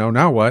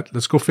 Now what?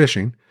 Let's go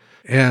fishing.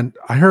 And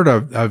I heard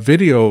a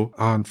video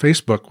on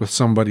Facebook with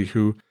somebody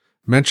who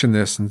mentioned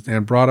this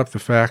and brought up the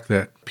fact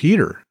that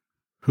Peter,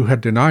 who had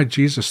denied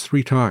Jesus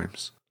 3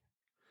 times,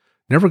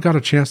 never got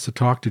a chance to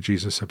talk to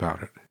Jesus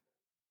about it.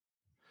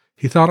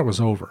 He thought it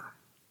was over.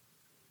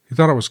 He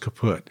thought it was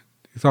kaput.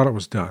 He thought it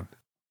was done.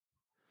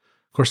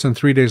 Of course, then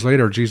 3 days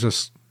later,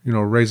 Jesus,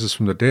 raises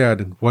from the dead,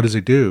 and what does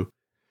he do?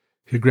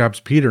 He grabs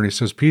Peter and he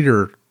says,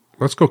 Peter,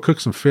 let's go cook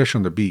some fish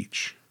on the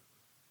beach.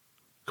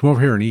 Come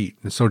over here and eat.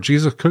 And so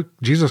Jesus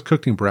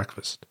cooked him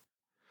breakfast.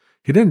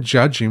 He didn't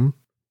judge him.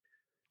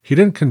 He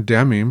didn't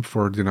condemn him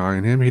for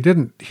denying him. He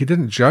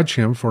didn't judge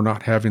him for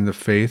not having the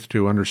faith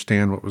to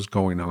understand what was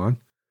going on.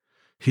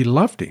 He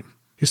loved him.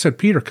 He said,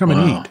 Peter, come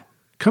and eat.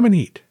 Come and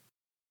eat.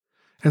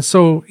 And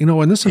so,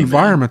 in this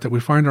environment that we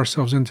find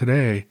ourselves in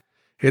today,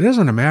 it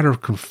isn't a matter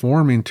of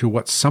conforming to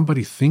what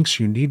somebody thinks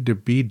you need to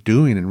be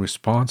doing in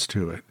response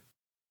to it.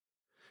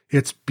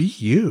 It's be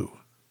you.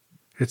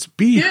 It's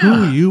be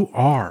who you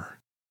are.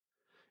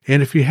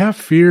 And if you have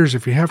fears,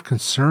 if you have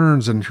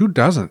concerns, and who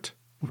doesn't?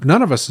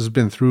 None of us has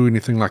been through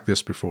anything like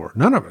this before.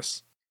 None of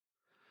us.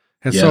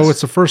 And so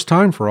it's the first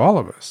time for all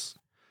of us.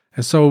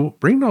 And so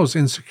bring those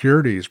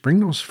insecurities, bring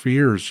those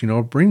fears,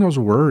 bring those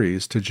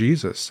worries to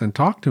Jesus and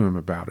talk to him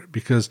about it,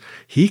 because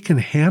he can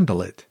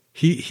handle it.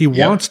 He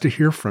wants to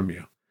hear from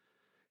you,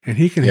 and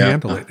he can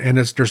handle it. And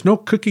there's no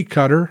cookie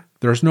cutter.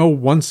 There's no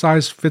one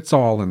size fits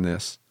all in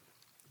this,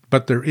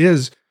 but there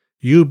is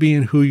you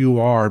being who you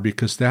are,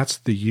 because that's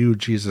the you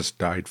Jesus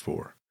died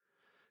for.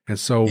 And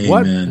so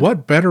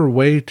what better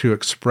way to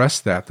express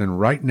that than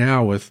right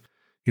now with,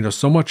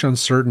 so much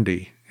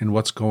uncertainty in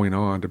what's going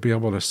on, to be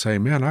able to say,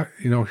 man,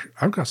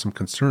 I've got some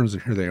concerns,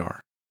 and here they are.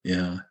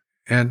 Yeah.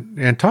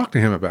 And talk to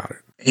him about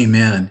it.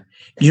 Amen.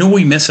 What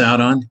we miss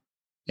out on,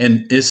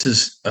 and this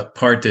is a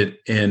part that,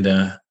 and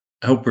I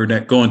hope we're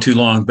not going too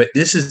long, but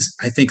this is,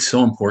 I think,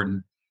 so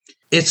important.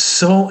 It's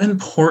so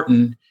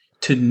important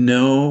to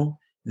know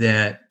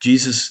that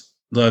Jesus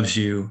loves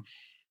you,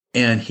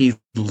 and he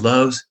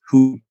loves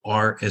who you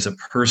are as a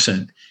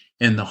person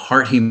and the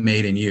heart he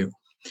made in you.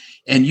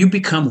 And you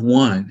become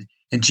one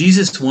And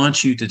Jesus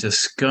wants you to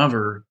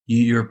discover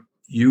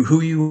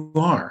who you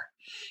are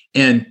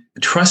and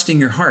trusting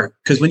your heart.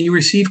 Because when you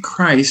receive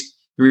Christ,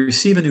 you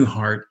receive a new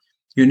heart,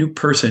 you're a new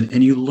person,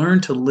 and you learn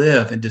to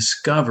live and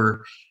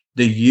discover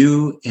the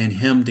you and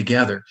him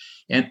together.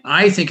 And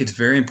I think it's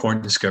very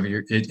important to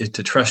discover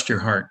to trust your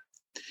heart.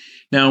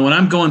 Now, when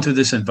I'm going through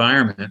this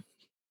environment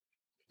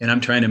and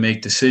I'm trying to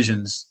make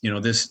decisions,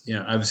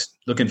 I was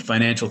looking at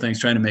financial things,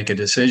 trying to make a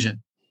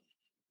decision.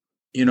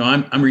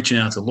 I'm reaching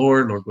out to the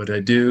Lord, what do I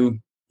do?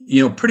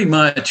 Pretty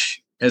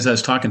much as I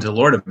was talking to the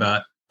Lord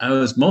about, I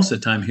was most of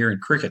the time hearing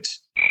crickets.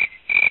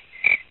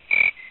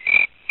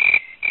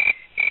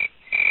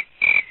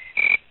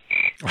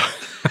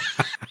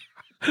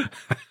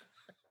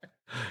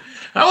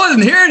 I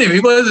wasn't hearing him. He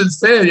wasn't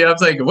saying, I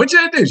was like, what should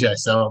I do? Should I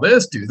sell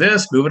this, do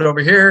this, move it over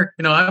here?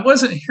 I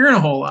wasn't hearing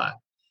a whole lot.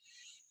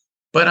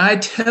 But I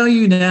tell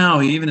you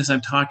now, even as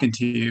I'm talking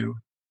to you,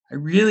 I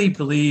really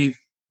believe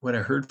what I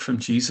heard from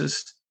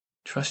Jesus.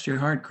 Trust your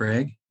heart,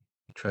 Greg.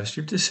 Trust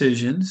your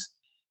decisions.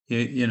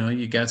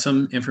 You got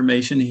some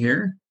information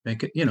here.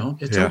 Make it,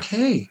 it's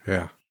okay.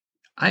 Yeah.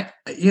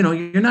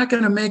 You're not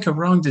going to make a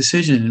wrong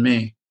decision in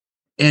me.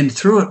 And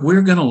through it,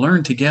 we're going to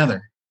learn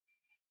together.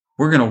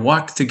 We're going to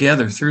walk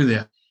together through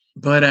that.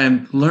 But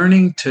I'm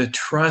learning to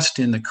trust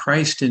in the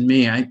Christ in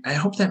me. I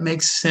hope that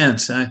makes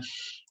sense.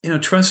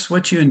 Trust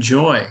what you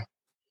enjoy.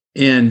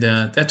 And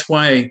that's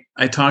why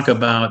I talk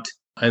about,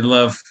 I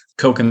love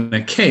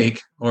coconut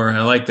cake, or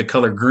I like the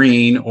color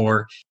green,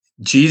 or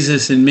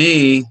Jesus and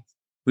me,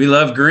 we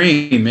love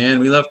green, man.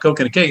 We love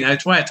coconut cake.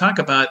 That's why I talk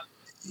about,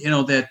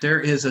 that there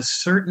is a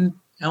certain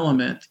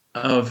element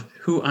of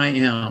who I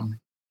am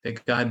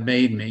that God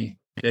made me,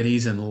 that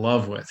he's in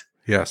love with.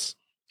 Yes.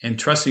 And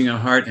trusting your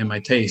heart and my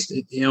taste.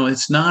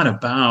 It's not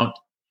about,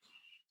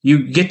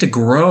 you get to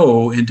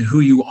grow into who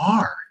you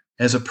are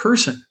as a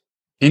person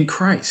in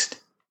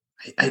Christ.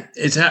 I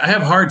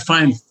have hard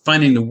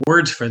finding the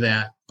words for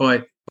that.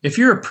 But if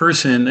you're a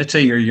person, let's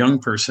say you're a young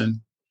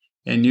person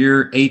and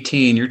you're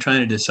 18, you're trying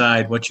to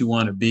decide what you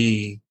want to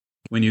be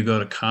when you go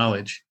to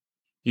college.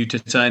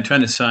 Trying to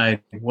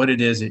decide what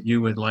it is that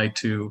you would like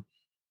to,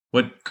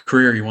 what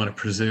career you want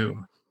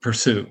to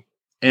pursue.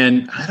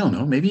 And I don't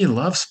know, maybe you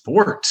love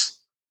sports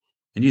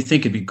and you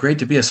think it'd be great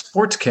to be a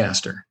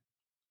sportscaster.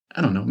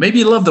 I don't know. Maybe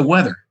you love the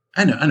weather.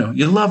 I know.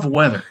 You love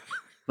weather.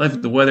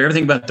 Love the weather,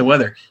 everything about the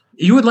weather.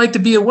 You would like to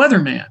be a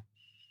weatherman.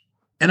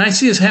 And I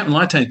see this happen a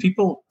lot of times.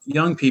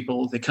 Young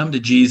people, they come to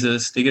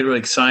Jesus, they get really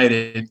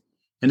excited.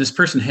 And this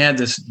person had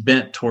this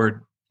bent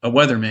toward a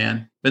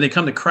weatherman, but they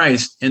come to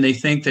Christ and they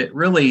think that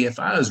really, if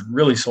I was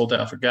really sold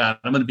out for God,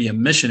 I'm going to be a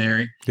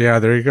missionary. Yeah,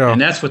 there you go.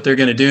 And that's what they're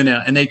going to do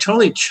now. And they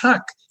totally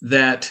chuck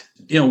that,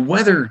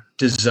 weather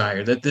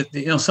desire,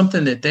 that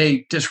something that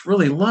they just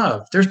really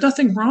love. There's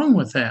nothing wrong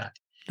with that.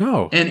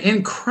 No. And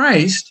in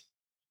Christ,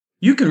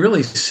 you can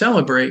really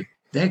celebrate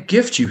that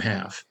gift you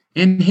have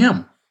in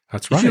him.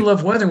 That's right. If you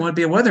love weather and want to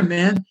be a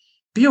weatherman,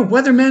 be a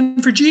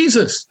weatherman for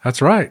Jesus.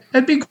 That's right.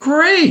 That'd be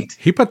great.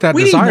 He put that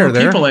we desire need more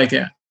there. People like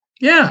that.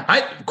 Yeah,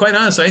 quite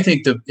honestly, I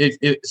think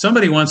if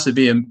somebody wants to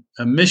be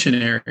a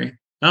missionary,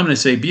 I'm going to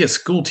say be a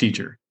school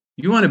teacher.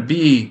 You want to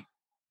be.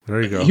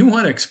 There you go. You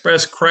want to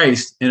express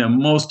Christ in a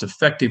most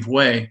effective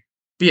way.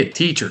 Be a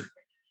teacher.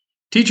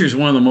 Teacher is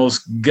one of the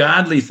most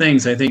godly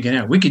things I think.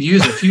 We could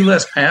use a few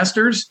less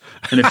pastors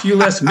and a few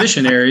less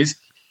missionaries,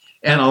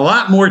 and a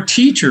lot more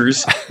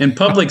teachers in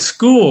public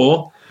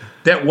school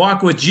that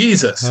walk with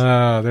Jesus.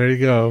 There you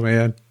go,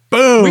 man.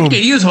 Boom. We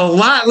could use a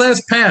lot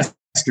less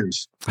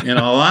pastors and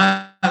a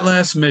lot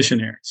less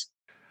missionaries.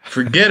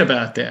 Forget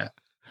about that.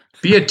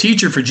 Be a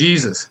teacher for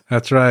Jesus.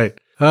 That's right.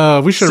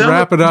 We should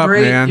wrap it up,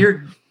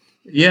 man.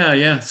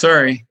 Yeah.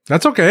 Sorry.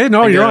 That's okay.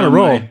 No, you're on a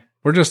roll.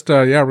 We're just,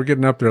 we're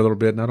getting up there a little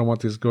bit, and I don't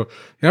want these to go.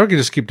 We can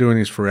just keep doing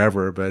these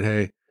forever. But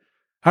hey,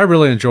 I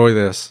really enjoy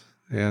this,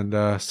 and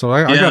so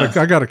I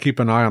gotta keep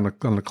an eye on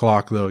the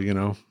clock,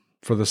 though.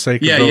 For the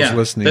sake of those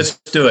listening. Let's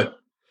do it.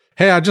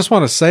 Hey, I just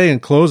want to say in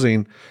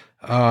closing,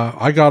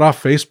 I got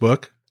off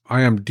Facebook.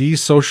 I am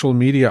de-social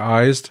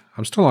media-ized.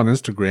 I'm still on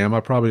Instagram.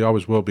 I probably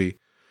always will be.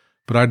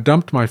 But I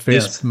dumped my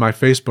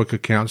Facebook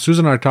account.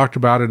 Susan and I talked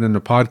about it in the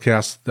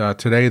podcast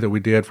today that we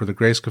did for the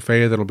Grace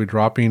Cafe that'll be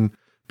dropping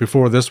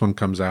before this one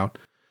comes out.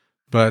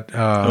 But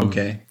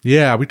okay.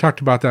 Yeah, we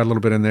talked about that a little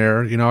bit in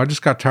there. I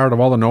just got tired of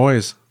all the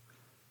noise.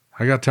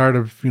 I got tired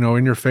of,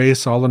 in your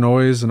face, all the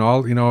noise and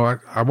all,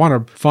 I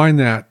want to find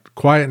that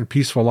quiet and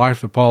peaceful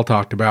life that Paul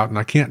talked about, and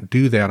I can't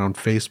do that on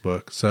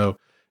Facebook. So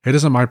it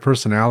isn't my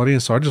personality.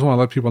 And so I just want to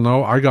let people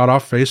know I got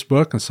off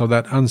Facebook. And so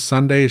that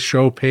Unsunday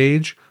show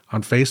page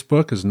on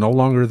Facebook is no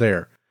longer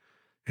there.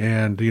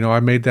 And, I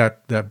made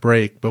that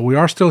break, but we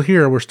are still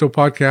here. We're still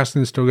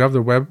podcasting, still have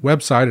the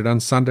website at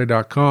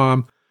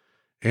unsunday.com.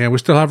 And we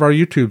still have our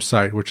YouTube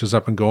site, which is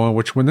up and going,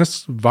 which when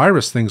this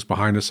virus thing's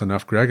behind us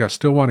enough, Greg, I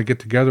still want to get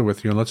together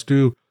with you and let's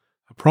do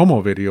a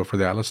promo video for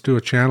that. Let's do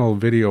a channel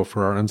video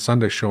for our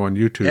Unsunday show on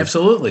YouTube.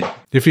 Absolutely.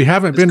 If you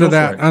haven't been to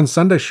that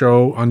Unsunday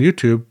show on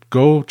YouTube,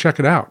 go check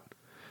it out.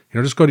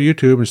 Just go to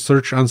YouTube and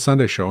search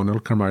Unsunday show and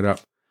it'll come right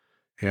up.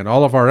 And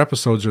all of our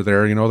episodes are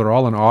there. They're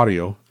all in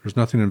audio. There's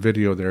nothing in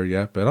video there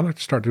yet, but I'd like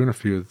to start doing a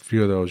few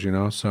of those,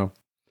 So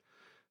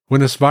when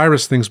this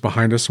virus thing's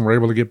behind us and we're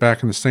able to get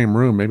back in the same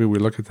room, maybe we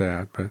look at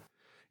that. But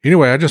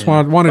anyway, I just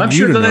wanted I'm you to know. I'm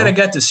sure glad I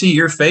got to see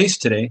your face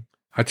today.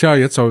 I tell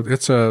you, it's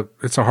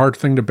a hard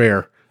thing to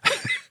bear.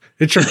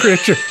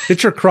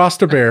 it's your cross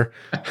to bear.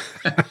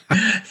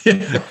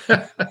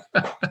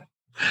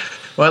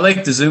 Well, I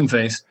like the Zoom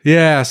face.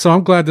 Yeah, so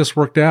I'm glad this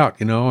worked out,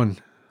 and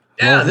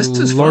this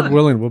is Lord fun.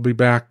 willing, we'll be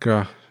back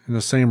in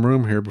the same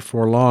room here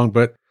before long.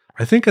 But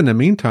I think in the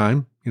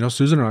meantime,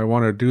 Susan and I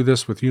want to do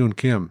this with you and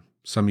Kim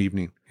some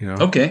evening.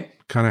 Okay.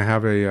 Kind of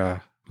have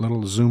a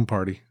little Zoom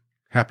party,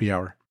 happy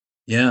hour.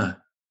 Yeah.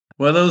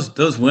 Well,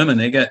 those women,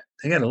 they got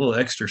a little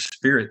extra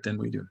spirit than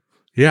we do.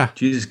 Yeah.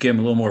 Jesus gave them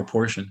a little more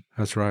portion.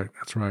 That's right.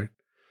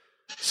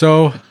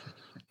 So,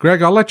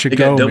 Greg, I'll let you they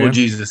go. Got double man.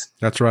 Jesus.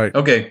 That's right.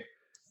 Okay.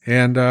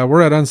 And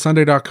we're at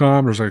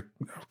unsunday.com. There's a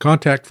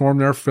contact form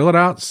there. Fill it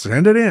out,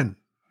 send it in,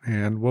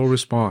 and we'll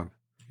respond.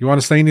 You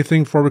want to say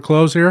anything before we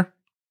close here?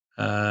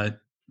 Bye,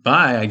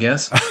 I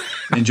guess.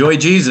 Enjoy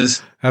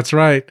Jesus. That's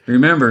right.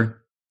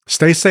 Remember.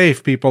 Stay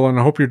safe, people, and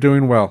I hope you're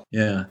doing well.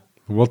 Yeah.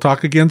 We'll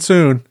talk again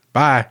soon.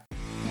 Bye.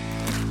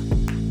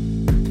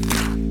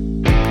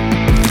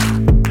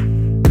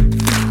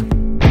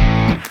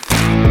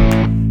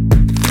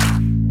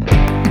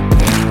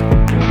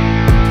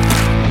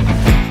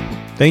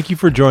 Thank you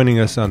for joining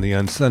us on the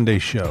UnSunday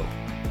Show.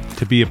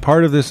 To be a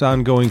part of this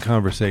ongoing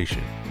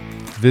conversation,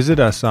 visit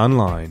us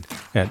online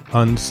at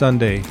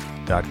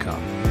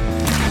unsunday.com.